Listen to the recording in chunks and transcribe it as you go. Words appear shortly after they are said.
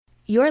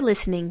You're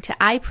listening to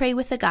I Pray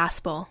with the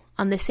Gospel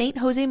on the St.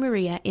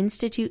 Josemaria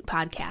Institute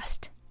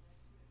podcast.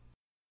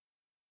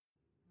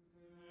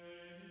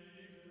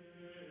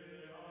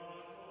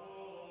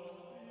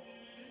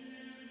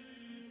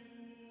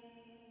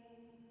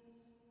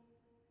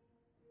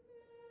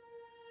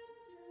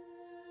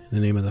 In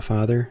the name of the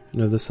Father,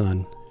 and of the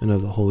Son, and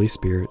of the Holy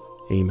Spirit.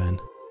 Amen.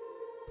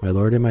 My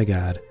Lord and my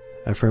God,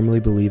 I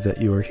firmly believe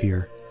that you are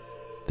here,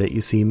 that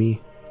you see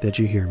me, that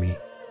you hear me.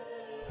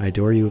 I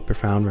adore you with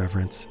profound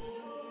reverence.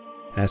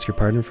 I ask your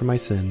pardon for my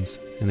sins,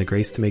 and the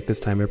grace to make this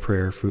time of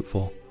prayer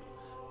fruitful.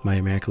 My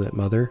Immaculate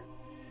Mother,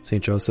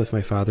 St. Joseph,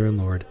 my Father and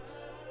Lord,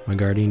 my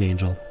guardian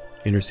angel,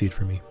 intercede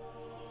for me.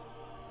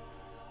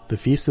 The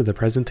Feast of the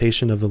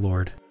Presentation of the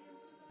Lord.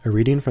 A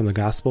reading from the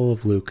Gospel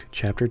of Luke,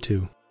 chapter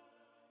 2.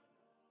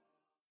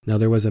 Now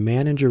there was a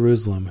man in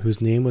Jerusalem whose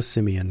name was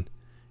Simeon,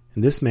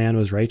 and this man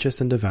was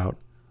righteous and devout,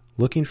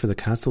 looking for the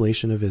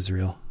consolation of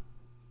Israel.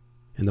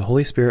 And the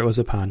Holy Spirit was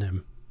upon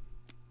him.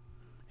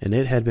 And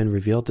it had been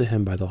revealed to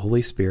him by the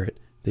Holy Spirit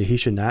that he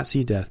should not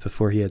see death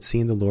before he had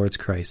seen the Lord's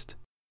Christ.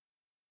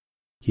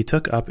 He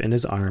took up in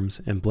his arms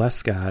and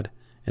blessed God,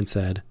 and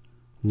said,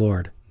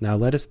 Lord, now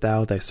lettest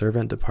thou thy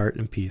servant depart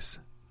in peace.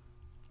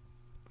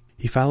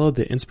 He followed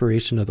the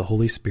inspiration of the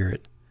Holy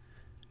Spirit,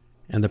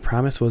 and the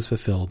promise was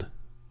fulfilled.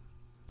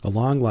 A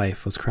long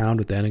life was crowned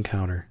with that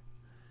encounter.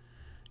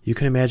 You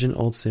can imagine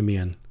old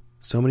Simeon,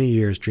 so many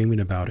years dreaming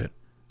about it,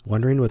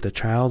 wondering what the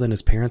child and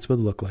his parents would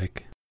look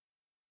like.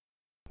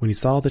 When he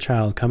saw the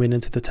child coming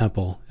into the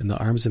temple in the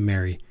arms of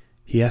Mary,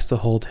 he asked to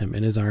hold him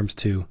in his arms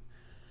too.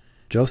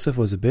 Joseph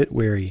was a bit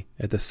wary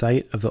at the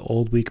sight of the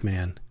old weak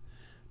man,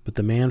 but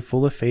the man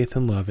full of faith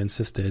and love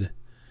insisted.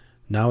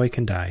 Now I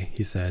can die,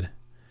 he said.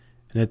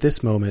 And at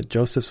this moment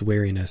Joseph's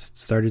wariness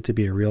started to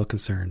be a real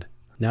concern.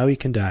 Now he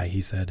can die,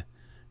 he said,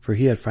 for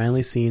he had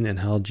finally seen and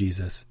held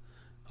Jesus,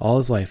 all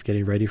his life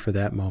getting ready for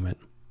that moment.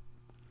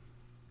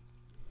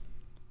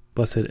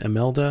 Blessed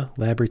Imelda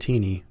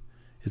Labbertini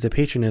is a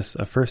patroness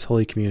of First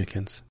Holy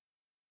Communicants.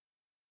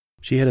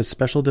 She had a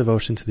special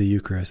devotion to the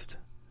Eucharist.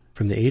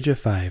 From the age of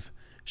 5,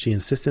 she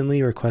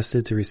insistently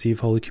requested to receive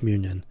Holy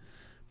Communion,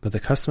 but the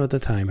custom at the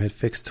time had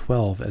fixed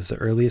 12 as the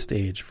earliest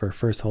age for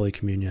First Holy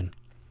Communion.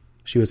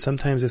 She would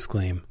sometimes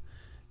exclaim,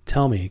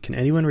 Tell me, can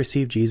anyone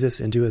receive Jesus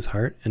into his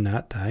heart and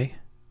not die?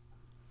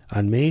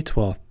 On May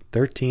 12,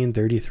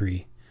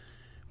 1333,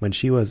 when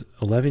she was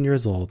 11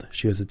 years old,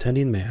 she was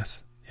attending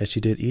Mass, as she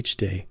did each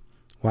day,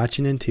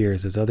 watching in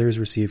tears as others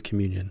received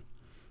communion.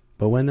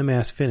 But when the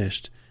Mass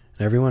finished,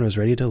 and everyone was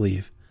ready to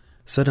leave,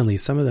 suddenly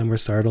some of them were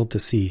startled to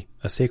see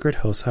a sacred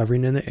host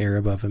hovering in the air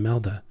above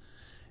Imelda,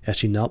 as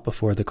she knelt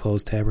before the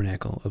closed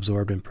tabernacle,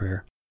 absorbed in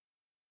prayer.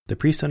 The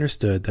priest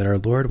understood that our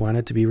Lord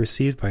wanted to be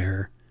received by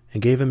her,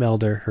 and gave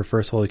Imelda her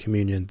first Holy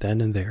Communion then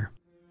and there.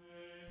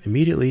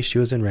 Immediately she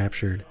was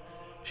enraptured.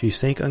 She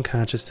sank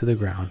unconscious to the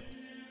ground,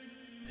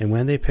 and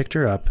when they picked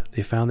her up,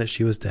 they found that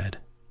she was dead.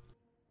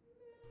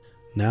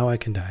 Now I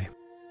can die.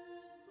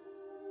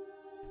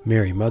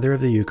 Mary, Mother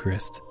of the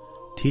Eucharist,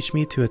 teach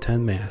me to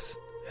attend Mass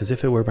as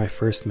if it were my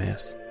first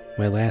Mass,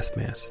 my last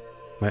Mass,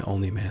 my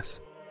only Mass.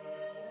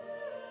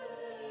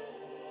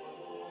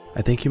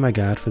 I thank you, my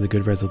God, for the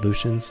good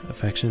resolutions,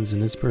 affections,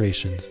 and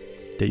inspirations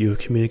that you have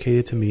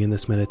communicated to me in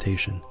this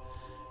meditation.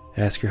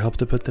 I ask your help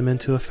to put them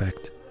into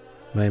effect.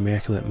 My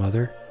Immaculate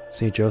Mother,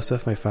 St.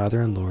 Joseph, my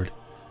Father and Lord,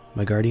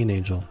 my guardian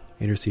angel,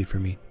 intercede for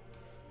me.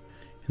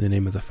 In the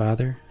name of the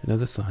Father, and of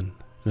the Son,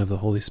 and of the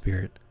Holy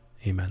Spirit.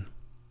 Amen.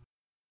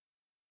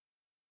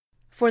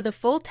 For the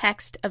full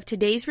text of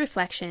today's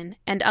reflection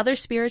and other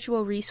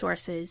spiritual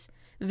resources,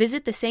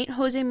 visit the St.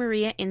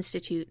 Josemaria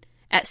Institute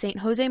at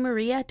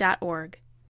stjosemaria.org.